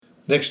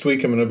Next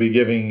week, I'm going to be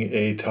giving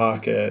a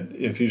talk at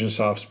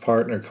Infusionsoft's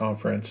partner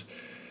conference,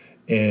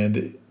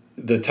 and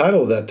the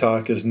title of that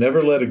talk is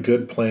Never Let a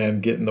Good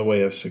Plan Get in the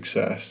Way of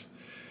Success.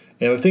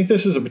 And I think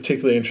this is a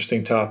particularly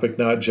interesting topic,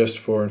 not just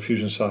for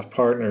Infusionsoft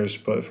partners,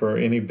 but for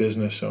any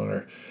business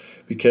owner,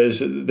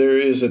 because there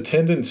is a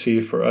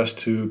tendency for us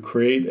to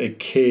create a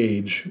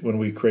cage when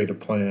we create a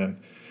plan,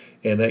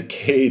 and that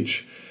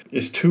cage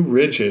is too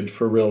rigid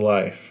for real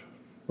life,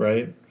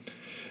 right?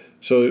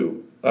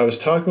 So I was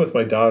talking with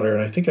my daughter,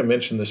 and I think I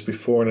mentioned this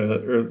before in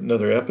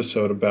another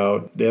episode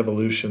about the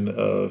evolution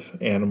of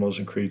animals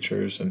and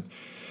creatures, and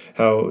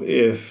how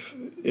if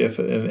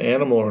an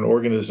animal or an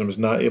organism is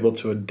not able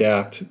to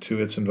adapt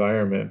to its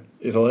environment,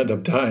 it'll end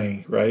up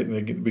dying, right?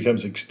 And it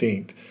becomes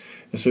extinct.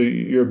 And so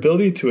your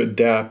ability to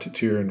adapt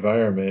to your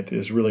environment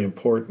is really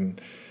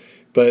important.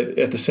 But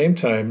at the same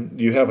time,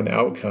 you have an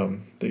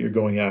outcome that you're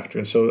going after.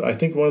 And so I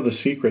think one of the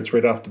secrets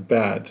right off the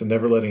bat to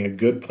never letting a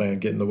good plan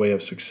get in the way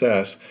of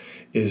success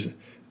is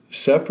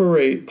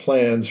separate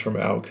plans from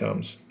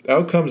outcomes.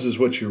 Outcomes is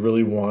what you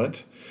really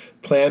want.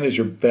 Plan is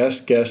your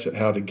best guess at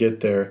how to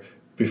get there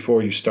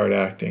before you start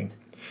acting.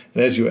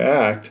 And as you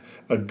act,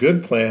 a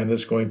good plan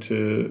is going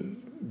to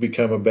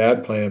become a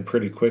bad plan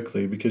pretty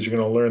quickly, because you're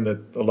going to learn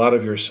that a lot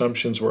of your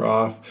assumptions were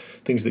off.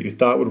 Things that you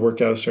thought would work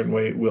out a certain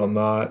way will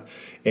not.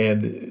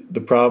 And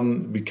the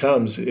problem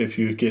becomes, if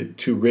you get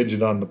too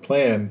rigid on the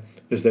plan,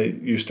 is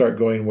that you start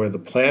going where the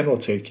plan will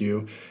take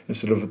you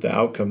instead of the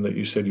outcome that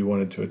you said you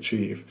wanted to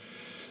achieve.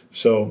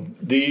 So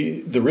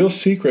the real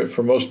secret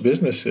for most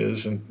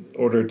businesses in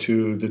order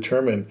to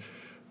determine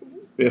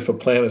if a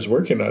plan is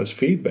working or not is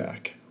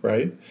feedback,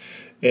 right?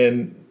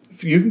 And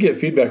you can get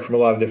feedback from a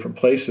lot of different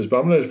places, but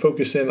I'm going to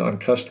focus in on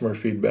customer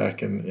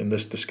feedback in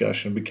this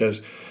discussion,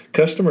 because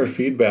customer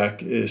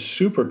feedback is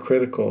super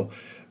critical.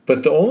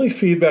 But the only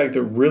feedback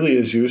that really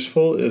is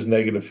useful is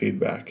negative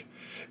feedback.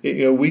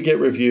 We get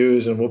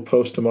reviews and we'll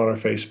post them on our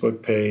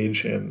Facebook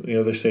page, and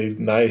they say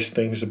nice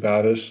things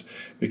about us,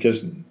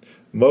 because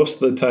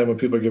most of the time when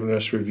people are giving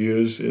us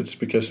reviews, it's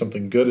because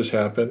something good has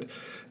happened.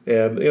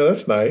 And,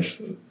 that's nice,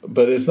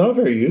 but it's not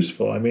very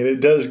useful. I mean, it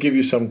does give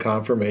you some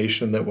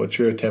confirmation that what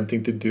you're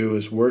attempting to do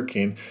is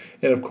working.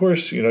 And of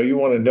course, you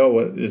want to know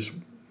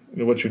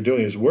what you're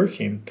doing is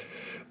working.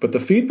 But the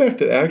feedback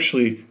that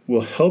actually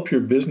will help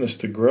your business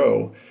to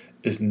grow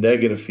is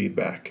negative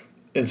feedback.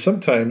 And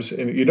sometimes,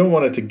 and you don't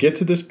want it to get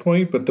to this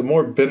point, but the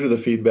more bitter the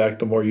feedback,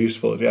 the more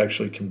useful it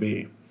actually can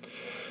be.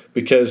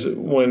 Because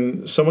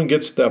when someone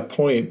gets to that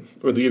point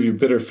where they give you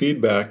bitter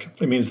feedback,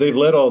 it means they've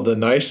let all the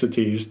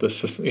niceties,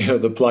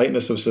 the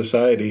politeness of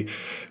society,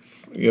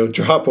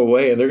 drop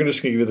away, and they're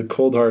just going to give you the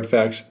cold hard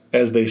facts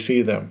as they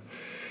see them.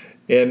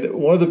 And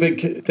one of the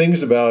big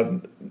things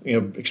about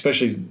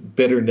especially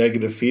bitter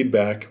negative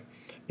feedback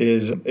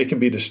is it can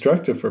be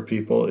destructive for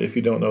people if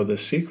you don't know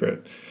this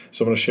secret.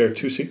 So I'm going to share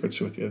 2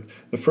 secrets with you.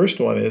 The first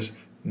one is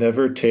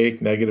never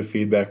take negative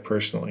feedback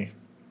personally.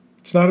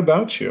 It's not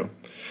about you.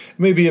 It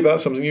may be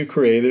about something you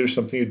created or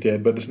something you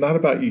did, but it's not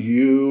about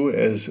you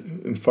as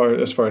far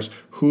as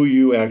who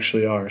you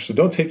actually are. So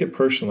don't take it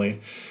personally.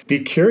 Be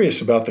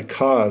curious about the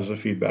cause of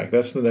feedback.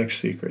 That's the next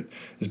secret,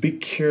 is be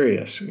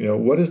curious.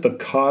 What is the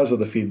cause of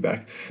the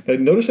feedback? Now,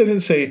 notice I didn't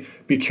say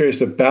be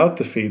curious about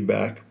the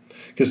feedback,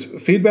 because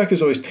feedback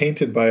is always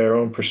tainted by our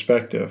own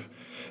perspective.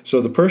 So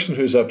the person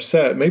who's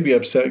upset may be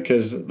upset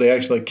because they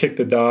actually kicked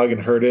the dog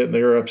and hurt it, and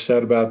they were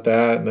upset about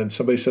that, and then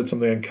somebody said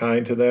something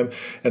unkind to them,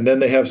 and then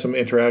they have some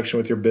interaction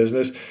with your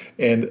business,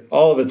 and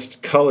all of it's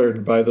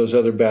colored by those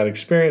other bad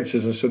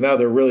experiences, and so now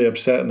they're really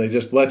upset, and they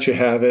just let you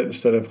have it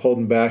instead of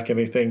holding back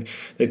anything.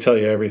 They tell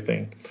you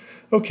everything.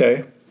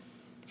 Okay,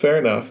 fair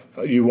enough.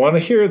 You want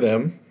to hear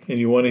them, and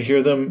you want to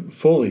hear them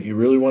fully. You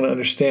really want to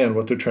understand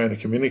what they're trying to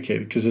communicate,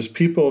 because as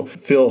people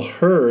feel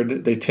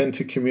heard, they tend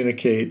to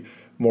communicate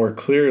more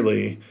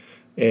clearly,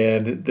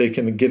 and they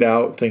can get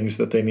out things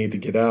that they need to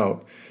get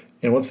out.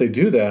 And once they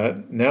do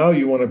that, now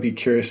you want to be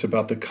curious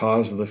about the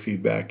cause of the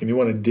feedback, and you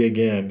want to dig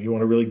in. You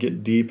want to really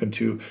get deep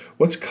into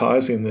what's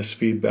causing this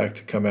feedback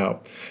to come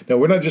out. Now,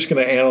 we're not just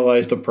going to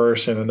analyze the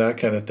person and that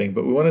kind of thing,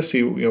 but we want to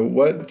see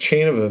what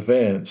chain of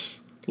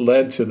events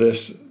led to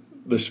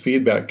this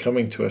feedback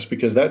coming to us,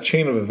 because that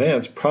chain of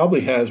events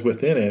probably has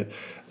within it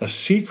a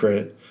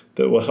secret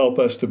that will help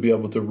us to be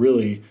able to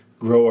really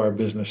grow our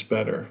business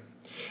better.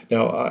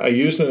 Now, I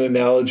used an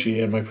analogy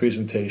in my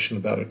presentation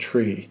about a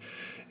tree.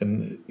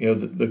 And,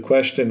 the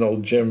question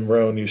old Jim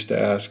Rohn used to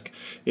ask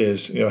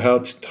is, how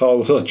tall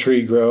will a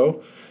tree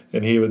grow?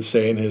 And he would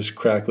say in his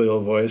crackly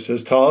little voice,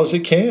 as tall as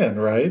it can,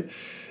 right?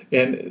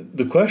 And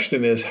the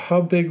question is,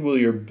 how big will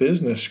your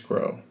business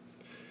grow?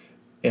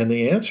 And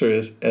the answer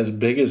is, as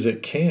big as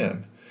it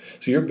can.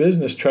 So your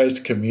business tries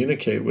to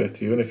communicate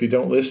with you, and if you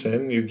don't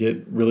listen, you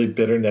get really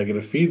bitter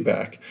negative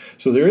feedback.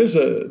 So there is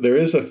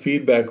a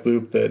feedback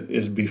loop that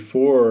is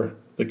before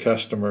the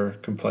customer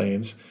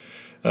complains,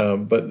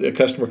 but a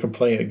customer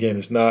complaint, again,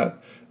 is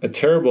not a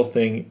terrible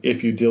thing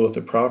if you deal with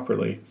it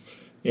properly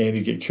and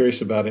you get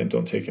curious about it and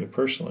don't take it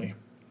personally.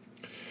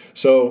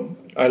 So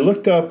I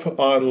looked up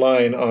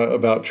online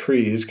about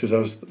trees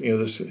because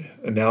this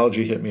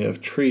analogy hit me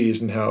of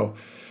trees and how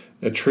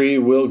a tree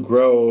will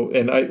grow.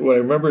 And what I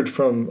remembered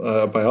from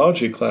a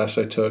biology class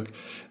I took,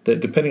 that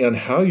depending on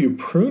how you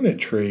prune a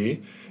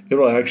tree, it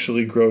will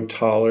actually grow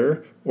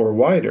taller or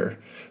wider.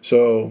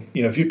 So,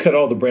 if you cut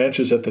all the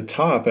branches at the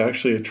top,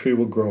 actually a tree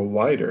will grow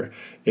wider.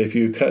 If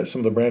you cut some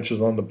of the branches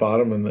along the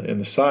bottom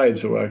and the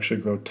sides, it will actually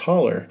grow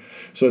taller.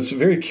 So it's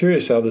very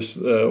curious how this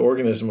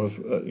organism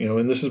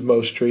and this is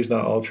most trees,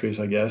 not all trees,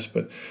 I guess,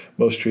 but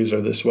most trees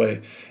are this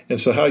way. And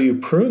so how you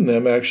prune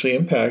them actually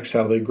impacts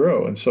how they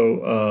grow. And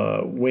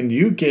so when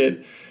you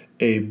get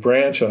a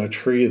branch on a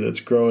tree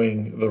that's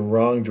growing the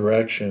wrong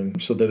direction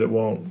so that it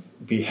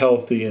won't be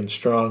healthy and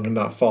strong and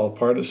not fall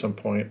apart at some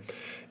point,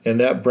 and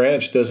that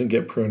branch doesn't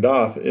get pruned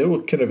off,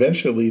 can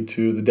eventually lead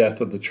to the death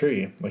of the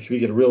tree. Like if you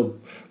get a real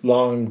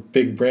long,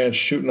 big branch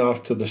shooting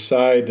off to the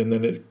side and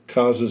then it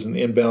causes an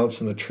imbalance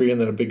in the tree and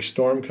then a big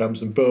storm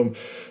comes and boom,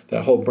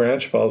 that whole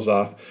branch falls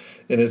off.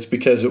 And it's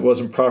because it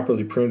wasn't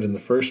properly pruned in the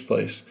first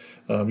place.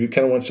 You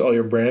kind of want all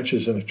your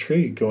branches in a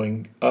tree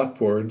going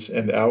upwards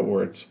and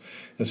outwards.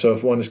 And so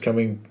if one is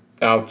coming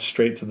out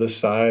straight to the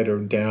side or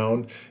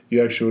down,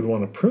 you actually would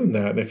want to prune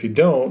that. And if you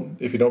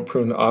don't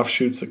prune the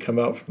offshoots that come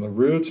out from the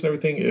roots and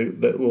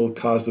everything, that will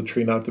cause the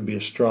tree not to be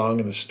as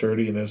strong and as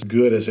sturdy and as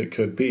good as it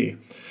could be.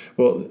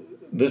 Well,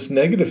 this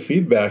negative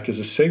feedback is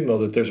a signal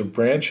that there's a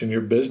branch in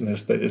your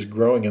business that is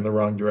growing in the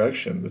wrong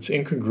direction. It's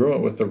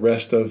incongruent with the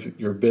rest of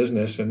your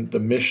business and the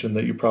mission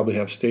that you probably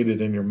have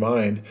stated in your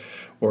mind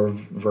or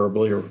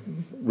verbally or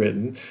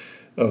written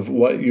of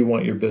what you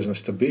want your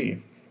business to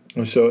be.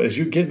 And so as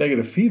you get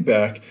negative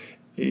feedback,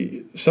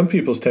 some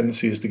people's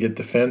tendency is to get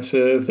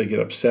defensive. They get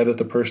upset at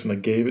the person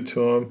that gave it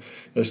to them.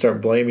 They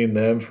start blaming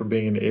them for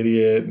being an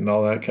idiot and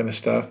all that kind of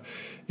stuff.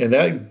 And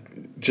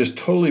that just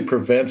totally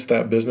prevents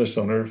that business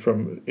owner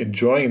from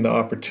enjoying the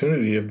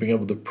opportunity of being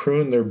able to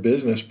prune their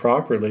business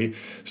properly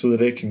so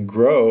that it can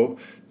grow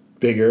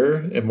bigger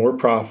and more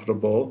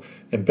profitable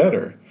and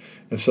better.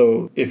 And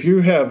so if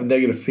you have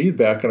negative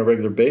feedback on a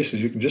regular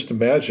basis, you can just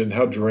imagine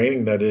how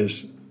draining that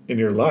is in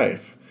your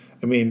life.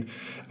 I mean,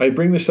 I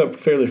bring this up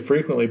fairly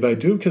frequently, but I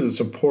do because it's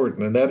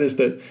important, and that is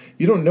that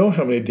you don't know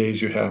how many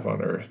days you have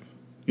on earth.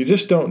 You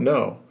just don't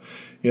know.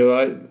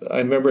 I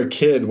remember a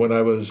kid when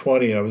I was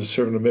 20, I was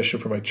serving a mission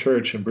for my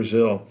church in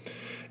Brazil,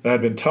 and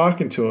I'd been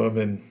talking to him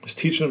and was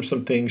teaching him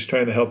some things,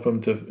 trying to help him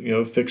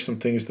to, fix some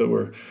things that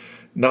were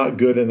not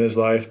good in his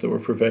life that were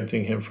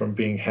preventing him from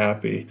being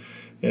happy.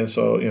 And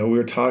so, we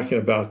were talking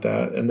about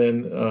that. And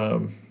then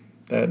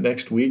that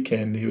next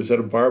weekend, he was at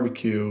a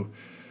barbecue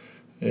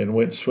and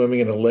went swimming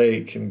in a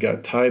lake and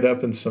got tied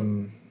up in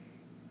some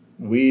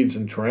weeds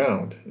and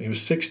drowned. He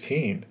was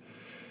 16.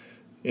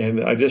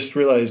 And I just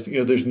realized,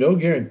 there's no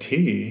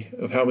guarantee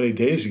of how many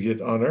days you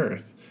get on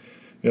earth.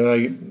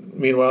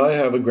 Meanwhile, I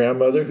have a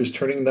grandmother who's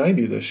turning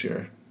 90 this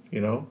year,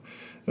 and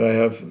I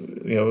have,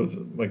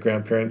 my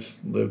grandparents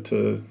lived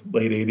to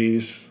late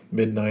 80s,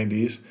 mid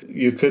 90s.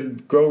 You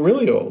could grow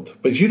really old,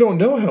 but you don't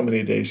know how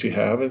many days you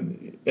have.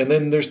 And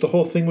then there's the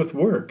whole thing with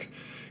work.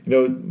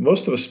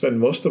 Most of us spend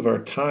most of our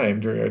time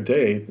during our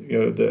day,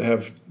 that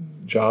have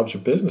jobs or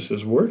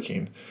businesses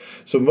working.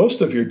 So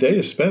most of your day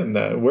is spent in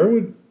that.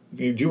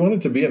 Do you want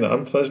it to be an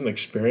unpleasant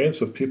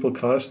experience with people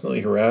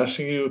constantly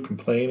harassing you,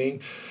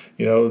 complaining,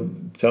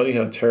 telling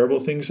you how terrible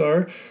things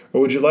are?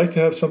 Or would you like to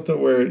have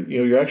something where,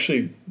 you're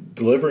actually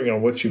delivering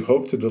on what you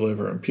hope to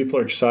deliver and people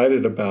are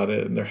excited about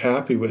it and they're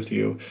happy with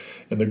you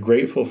and they're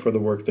grateful for the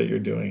work that you're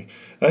doing?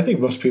 And I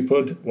think most people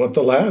would want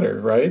the latter,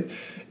 right?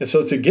 And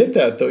so to get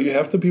that, though, you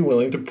have to be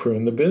willing to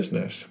prune the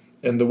business.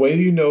 And the way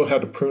you know how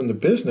to prune the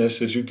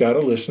business is you've got to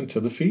listen to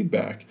the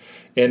feedback.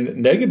 And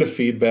negative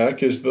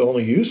feedback is the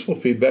only useful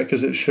feedback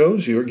because it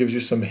shows you or gives you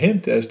some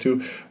hint as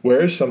to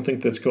where is something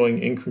that's going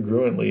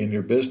incongruently in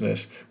your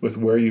business with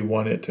where you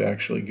want it to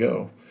actually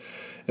go.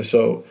 And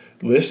so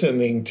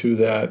listening to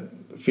that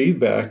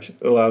feedback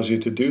allows you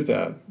to do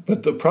that.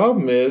 But the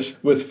problem is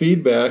with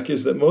feedback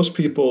is that most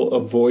people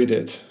avoid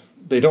it.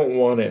 They don't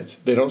want it.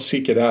 They don't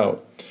seek it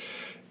out.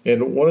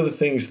 And one of the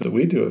things that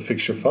we do at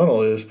Fix Your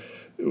Funnel is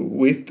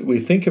we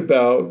think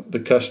about the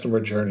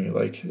customer journey.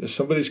 Like if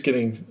somebody's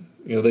getting,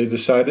 they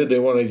decided they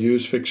want to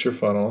use Fix Your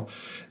Funnel,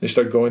 they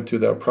start going through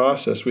that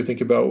process. We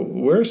think about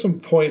where are some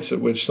points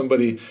at which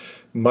somebody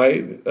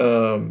might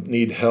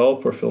need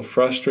help or feel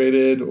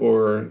frustrated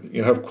or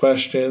have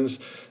questions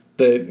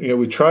that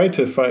we try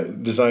to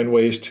design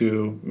ways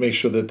to make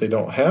sure that they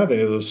don't have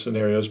any of those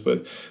scenarios.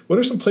 But what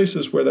are some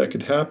places where that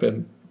could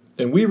happen?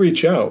 And we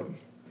reach out.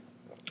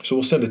 So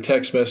we'll send a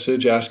text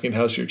message asking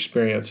how's your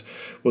experience.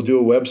 We'll do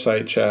a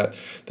website chat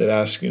that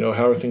asks,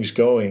 how are things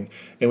going?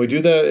 And we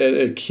do that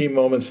at key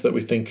moments that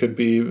we think could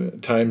be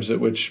times at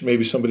which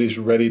maybe somebody's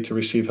ready to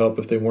receive help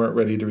if they weren't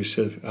ready to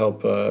receive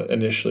help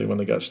initially when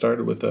they got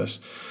started with us,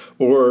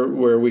 or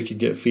where we could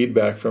get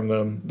feedback from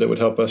them that would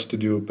help us to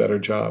do a better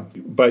job.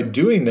 By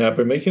doing that,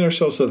 by making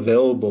ourselves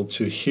available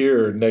to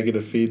hear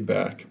negative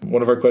feedback,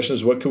 one of our questions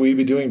is, what could we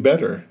be doing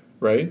better?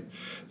 Right?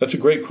 That's a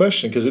great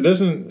question because it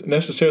doesn't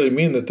necessarily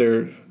mean that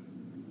they're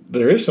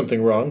there is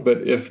something wrong,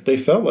 but if they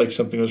felt like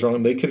something was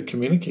wrong, they could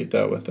communicate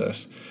that with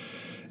us.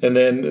 And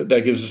then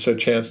that gives us a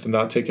chance to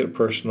not take it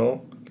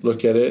personal,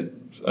 look at it,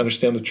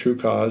 understand the true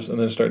cause, and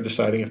then start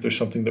deciding if there's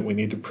something that we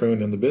need to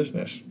prune in the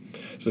business.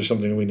 So there's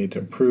something we need to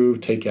improve,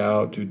 take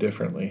out, do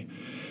differently.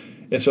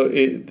 And so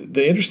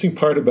the interesting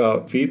part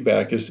about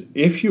feedback is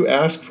if you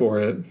ask for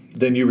it,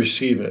 then you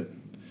receive it.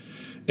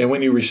 And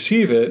when you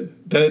receive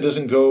it, then it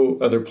doesn't go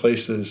other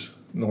places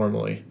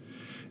normally.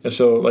 And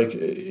so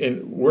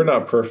we're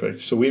not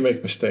perfect, so we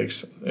make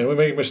mistakes. And we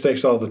make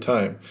mistakes all the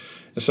time.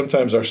 And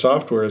sometimes our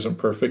software isn't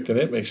perfect and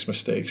it makes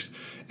mistakes.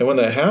 And when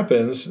that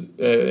happens,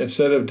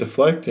 instead of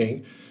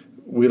deflecting,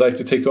 we like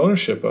to take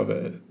ownership of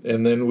it.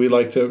 And then we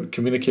like to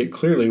communicate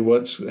clearly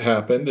what's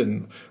happened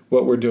and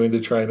what we're doing to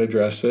try and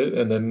address it.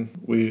 And then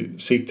we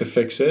seek to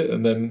fix it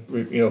and then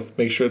we,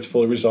 make sure it's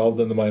fully resolved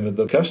in the mind of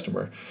the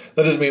customer.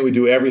 That doesn't mean we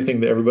do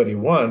everything that everybody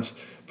wants,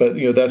 but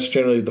that's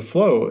generally the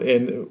flow.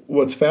 And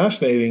what's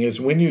fascinating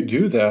is when you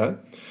do that,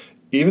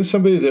 even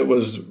somebody that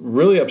was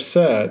really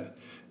upset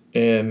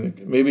and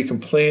maybe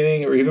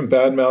complaining or even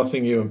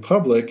bad-mouthing you in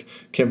public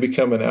can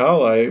become an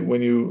ally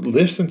when you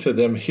listen to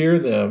them, hear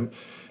them,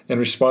 and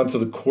respond to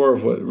the core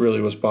of what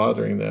really was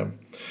bothering them.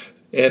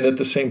 And at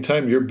the same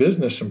time, your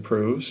business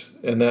improves,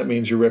 and that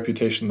means your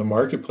reputation in the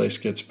marketplace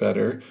gets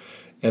better,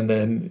 and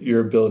then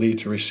your ability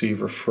to receive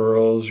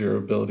referrals, your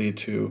ability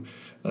to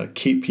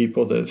keep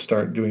people that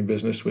start doing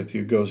business with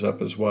you goes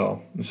up as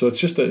well. And so it's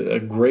just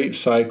a great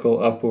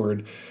cycle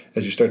upward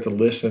as you start to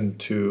listen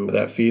to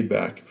that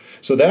feedback.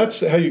 So that's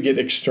how you get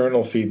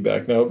external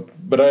feedback. Now,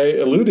 but I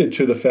alluded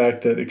to the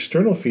fact that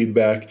external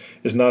feedback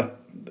is not,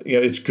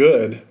 it's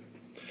good,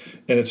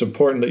 and it's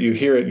important that you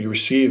hear it and you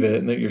receive it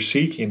and that you're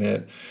seeking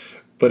it.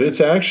 But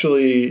it's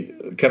actually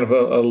kind of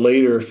a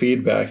later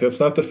feedback. That's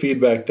not the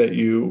feedback that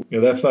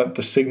that's not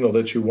the signal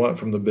that you want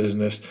from the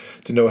business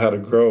to know how to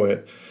grow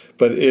it.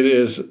 But it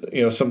is,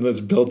 something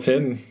that's built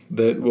in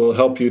that will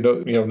help you,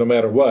 no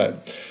matter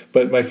what.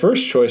 But my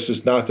first choice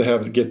is not to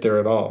have to get there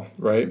at all,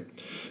 right?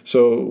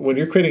 So when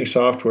you're creating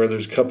software,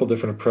 there's a couple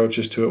different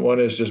approaches to it.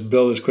 One is just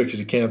build as quick as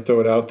you can, throw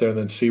it out there, and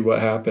then see what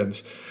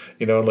happens.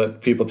 And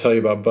let people tell you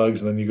about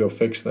bugs, and then you go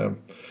fix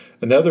them.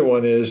 Another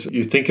one is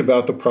you think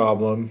about the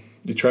problem,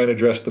 you try and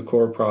address the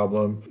core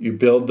problem, you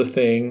build the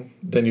thing,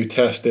 then you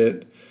test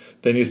it,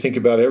 then you think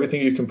about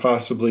everything you can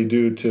possibly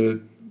do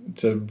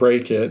to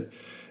break it,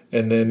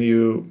 and then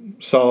you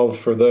solve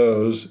for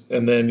those,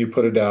 and then you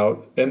put it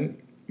out.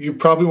 And you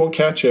probably won't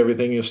catch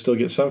everything, you'll still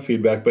get some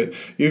feedback, but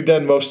you've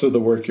done most of the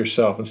work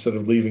yourself instead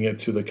of leaving it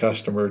to the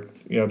customer,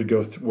 to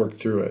go work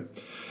through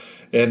it.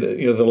 And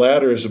the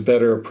latter is a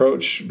better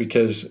approach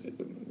because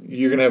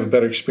you're going to have a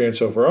better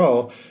experience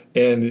overall.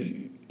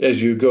 And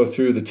as you go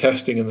through the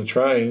testing and the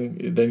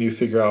trying, then you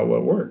figure out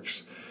what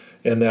works.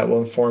 And that will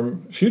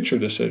inform future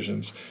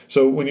decisions.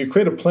 So when you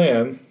create a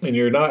plan and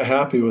you're not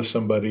happy with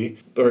somebody,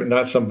 or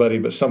not somebody,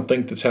 but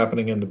something that's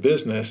happening in the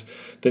business,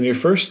 then your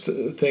first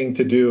thing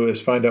to do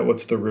is find out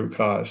what's the root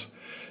cause.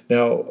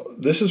 Now,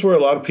 this is where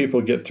a lot of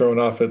people get thrown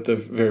off at the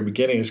very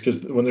beginning, is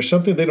because when there's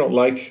something they don't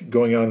like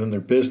going on in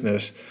their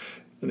business,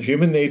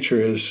 human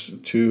nature is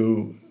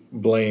to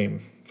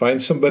blame.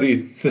 Find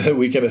somebody that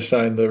we can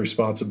assign the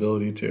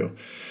responsibility to.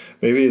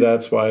 Maybe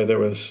that's why there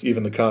was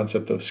even the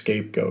concept of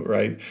scapegoat,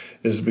 right?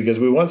 Is because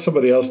we want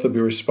somebody else to be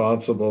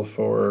responsible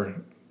for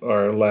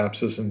our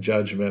lapses in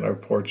judgment, our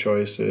poor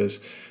choices,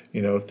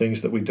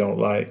 things that we don't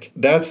like.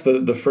 That's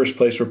the first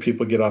place where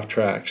people get off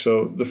track.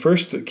 So the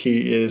first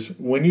key is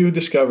when you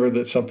discover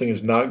that something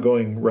is not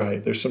going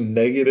right, there's some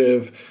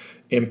negative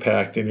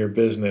impact in your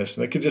business,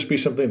 and it could just be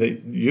something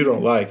that you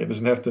don't like. It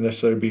doesn't have to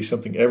necessarily be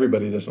something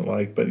everybody doesn't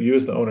like, but you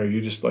as the owner,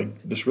 you just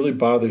this really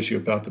bothers you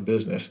about the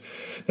business.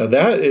 Now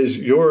that is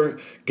your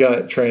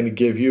gut trying to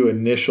give you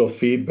initial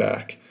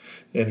feedback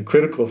and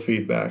critical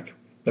feedback.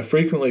 Now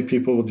frequently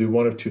people will do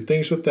one of two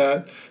things with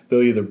that.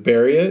 They'll either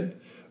bury it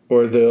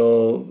or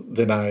they'll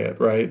deny it,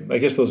 right? I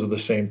guess those are the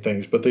same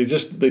things, but they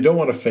don't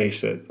want to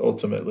face it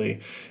ultimately.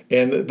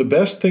 And the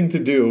best thing to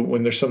do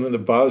when there's something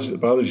that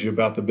bothers you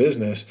about the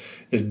business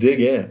is dig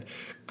in.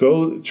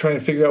 Go try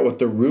and figure out what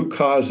the root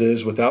cause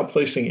is without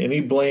placing any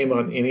blame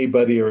on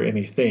anybody or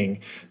anything.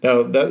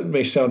 Now, that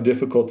may sound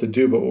difficult to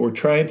do, but what we're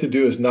trying to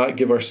do is not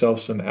give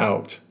ourselves an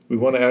out. We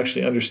want to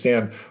actually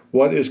understand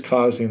what is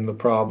causing the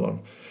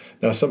problem.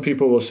 Now, some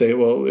people will say,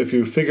 well, if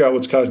you figure out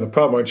what's causing the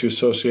problem, aren't you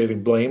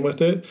associating blame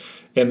with it?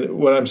 And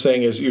what I'm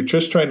saying is you're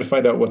just trying to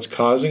find out what's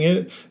causing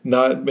it,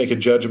 not make a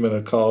judgment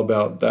or call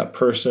about that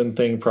person,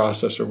 thing,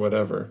 process, or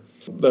whatever.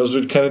 Those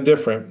are kind of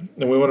different.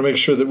 And we want to make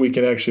sure that we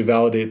can actually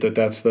validate that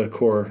that's the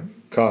core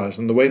cause.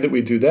 And the way that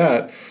we do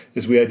that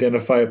is we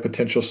identify a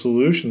potential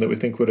solution that we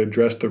think would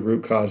address the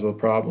root cause of the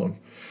problem.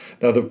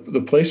 Now,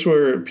 the place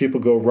where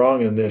people go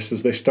wrong in this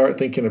is they start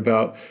thinking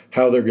about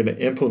how they're going to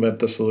implement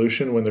the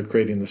solution when they're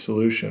creating the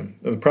solution.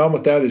 And the problem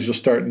with that is you'll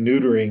start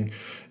neutering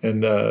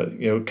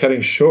and cutting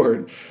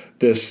short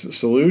this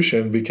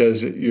solution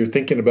because you're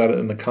thinking about it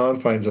in the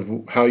confines of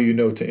how you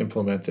know to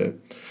implement it.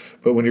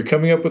 But when you're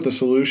coming up with a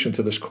solution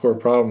to this core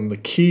problem, the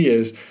key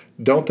is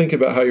don't think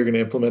about how you're going to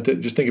implement it.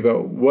 Just think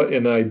about what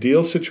in an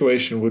ideal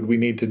situation would we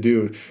need to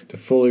do to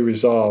fully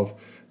resolve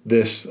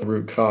this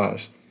root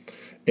cause.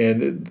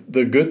 And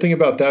the good thing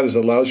about that is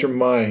it allows your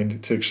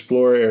mind to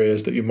explore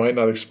areas that you might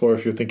not explore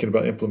if you're thinking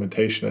about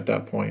implementation at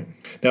that point.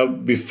 Now,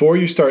 before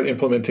you start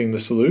implementing the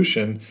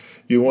solution,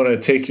 you want to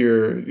take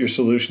your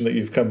solution that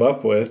you've come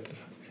up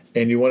with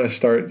and you want to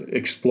start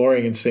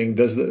exploring and saying,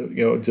 does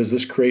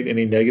this create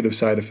any negative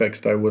side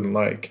effects that I wouldn't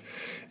like?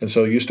 And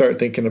so you start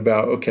thinking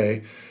about,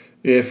 okay,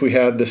 if we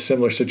had this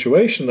similar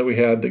situation that we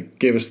had that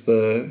gave us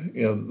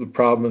the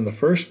problem in the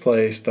first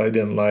place that I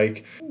didn't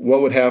like,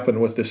 what would happen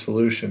with this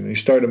solution? And you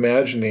start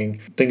imagining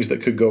things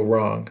that could go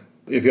wrong.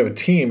 If you have a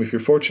team, if you're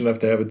fortunate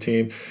enough to have a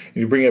team, and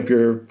you bring up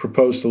your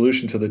proposed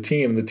solution to the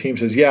team, and the team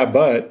says, yeah,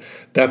 but,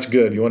 that's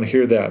good. You want to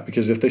hear that.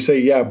 Because if they say,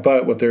 yeah,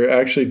 but, what they're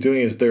actually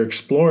doing is they're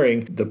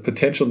exploring the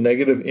potential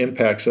negative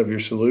impacts of your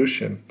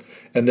solution.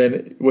 And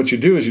then what you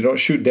do is you don't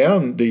shoot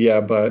down the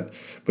yeah, but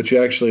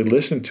you actually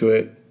listen to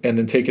it and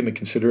then take it into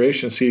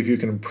consideration, see if you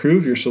can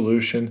improve your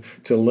solution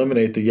to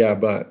eliminate the yeah,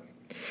 but.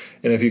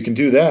 And if you can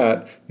do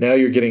that, now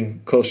you're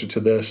getting closer to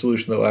the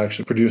solution that will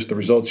actually produce the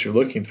results you're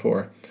looking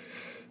for.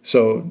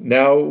 So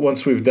now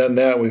once we've done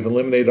that, we've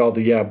eliminated all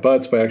the yeah,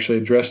 buts by actually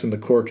addressing the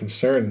core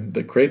concern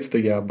that creates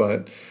the yeah,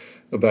 but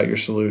about your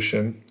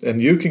solution. And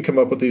you can come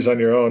up with these on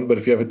your own, but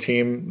if you have a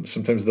team,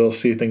 sometimes they'll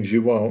see things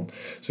you won't.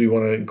 So you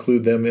want to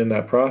include them in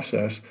that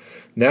process.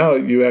 Now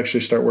you actually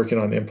start working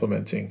on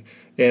implementing.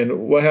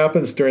 And what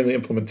happens during the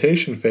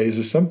implementation phase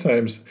is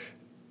sometimes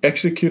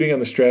executing on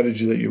the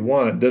strategy that you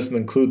want doesn't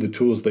include the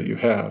tools that you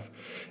have.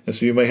 And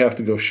so you may have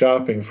to go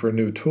shopping for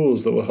new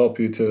tools that will help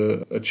you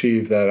to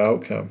achieve that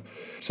outcome.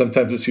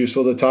 Sometimes it's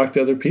useful to talk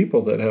to other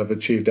people that have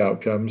achieved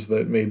outcomes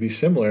that may be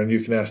similar, and you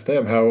can ask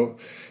them, how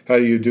are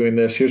you doing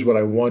this? Here's what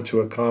I want to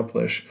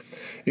accomplish.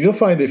 And you'll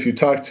find if you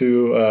talk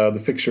to the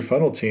Fix Your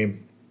Funnel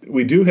team,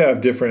 we do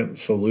have different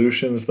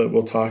solutions that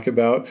we'll talk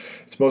about.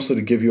 It's mostly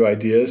to give you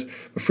ideas,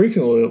 but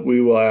frequently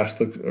we will ask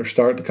or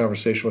start the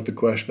conversation with the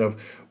question of,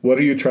 what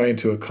are you trying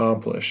to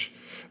accomplish?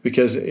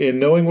 Because in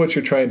knowing what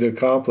you're trying to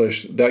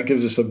accomplish, that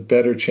gives us a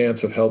better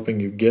chance of helping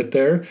you get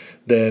there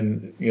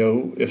than,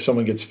 if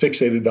someone gets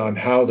fixated on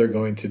how they're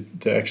going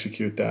to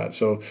execute that.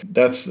 So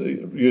that's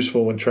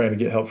useful when trying to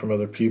get help from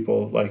other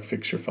people like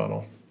Fix Your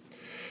Funnel.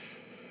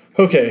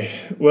 Okay,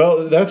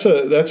 well, that's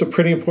a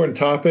pretty important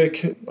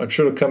topic. I'm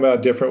sure it'll come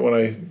out different when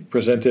I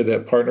present it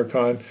at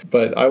PartnerCon,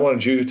 but I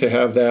wanted you to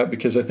have that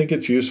because I think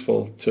it's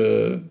useful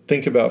to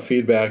think about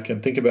feedback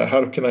and think about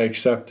how can I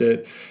accept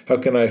it, how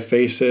can I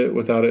face it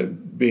without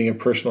it being a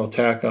personal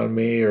attack on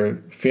me or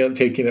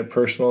taking it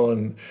personal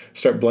and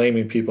start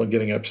blaming people and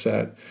getting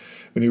upset.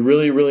 When you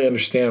really, really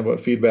understand what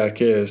feedback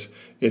is,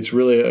 it's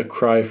really a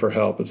cry for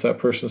help. It's that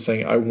person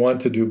saying, I want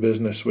to do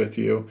business with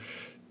you.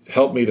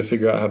 Help me to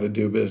figure out how to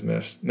do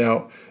business.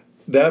 Now,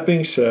 that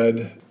being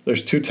said,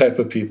 there's two types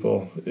of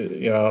people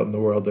out in the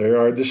world. There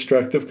are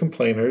destructive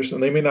complainers,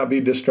 and they may not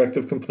be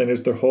destructive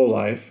complainers their whole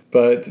life,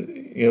 but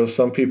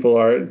some people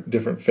are at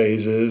different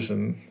phases,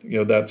 and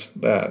that's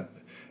that.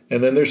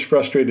 And then there's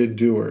frustrated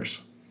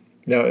doers.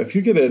 Now, if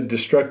you get a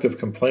destructive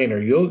complainer,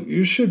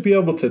 you should be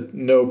able to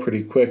know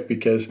pretty quick,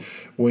 because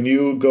when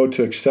you go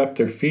to accept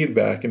their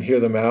feedback and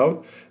hear them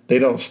out, they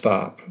don't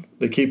stop.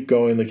 They keep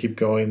going,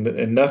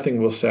 and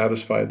nothing will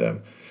satisfy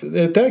them.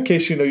 In that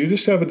case, you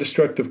just have a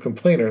destructive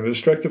complainer. And a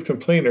destructive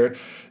complainer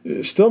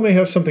still may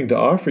have something to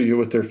offer you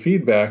with their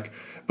feedback,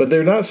 but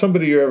they're not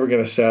somebody you're ever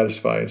going to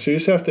satisfy. And so you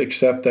just have to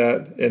accept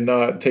that and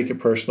not take it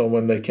personal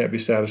when they can't be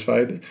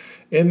satisfied.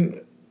 And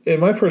in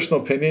my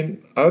personal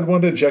opinion, I would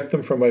want to eject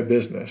them from my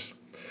business.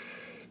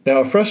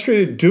 Now, a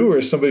frustrated doer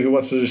is somebody who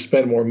wants to just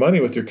spend more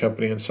money with your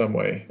company in some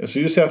way. And so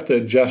you just have to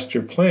adjust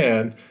your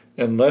plan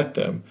and let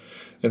them.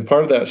 And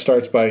part of that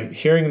starts by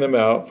hearing them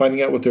out,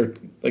 finding out what they're,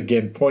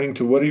 again, pointing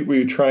to what were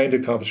you trying to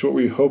accomplish, what were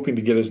you hoping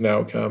to get as an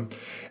outcome,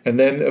 and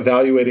then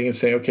evaluating and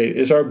saying, okay,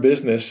 is our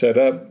business set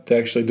up to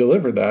actually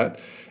deliver that?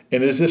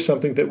 And is this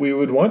something that we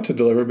would want to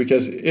deliver?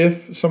 Because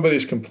if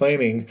somebody's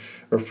complaining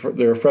or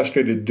they're a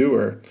frustrated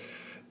doer,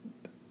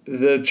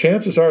 the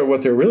chances are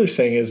what they're really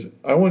saying is,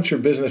 I want your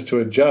business to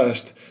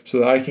adjust so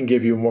that I can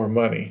give you more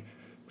money.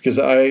 Because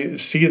I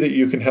see that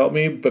you can help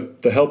me,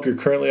 but the help you're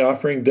currently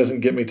offering doesn't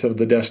get me to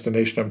the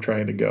destination I'm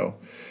trying to go.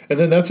 And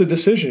then that's a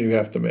decision you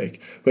have to make.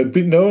 But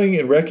knowing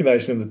and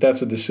recognizing that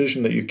that's a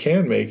decision that you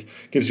can make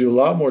gives you a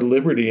lot more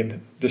liberty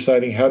in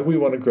deciding how do we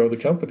want to grow the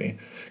company.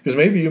 Because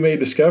maybe you may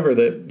discover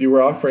that you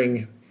were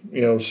offering,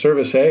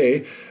 service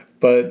A,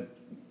 but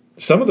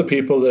some of the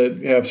people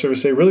that have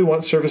service A really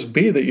want service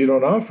B that you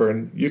don't offer.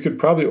 And you could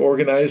probably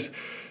organize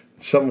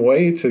some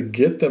way to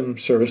get them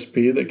service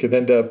B that could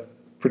end up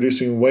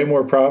producing way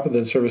more profit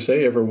than Service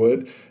A ever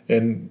would,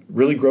 and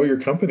really grow your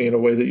company in a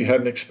way that you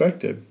hadn't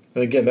expected.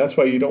 And again, that's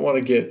why you don't want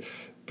to get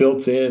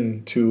built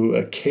into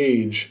a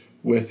cage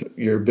with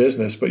your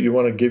business, but you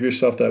want to give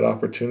yourself that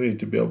opportunity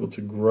to be able to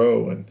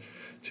grow and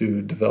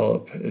to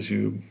develop as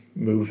you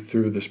move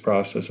through this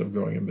process of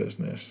growing a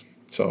business.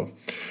 So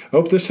I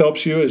hope this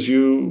helps you as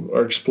you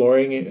are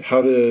exploring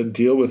how to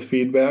deal with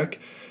feedback,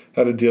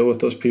 how to deal with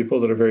those people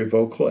that are very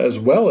vocal, as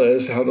well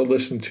as how to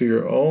listen to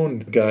your own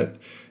gut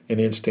and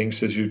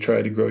instincts as you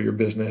try to grow your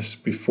business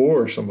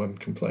before someone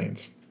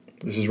complains.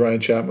 This is Ryan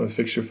Chapman with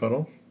Fix Your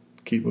Funnel.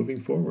 Keep moving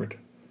forward.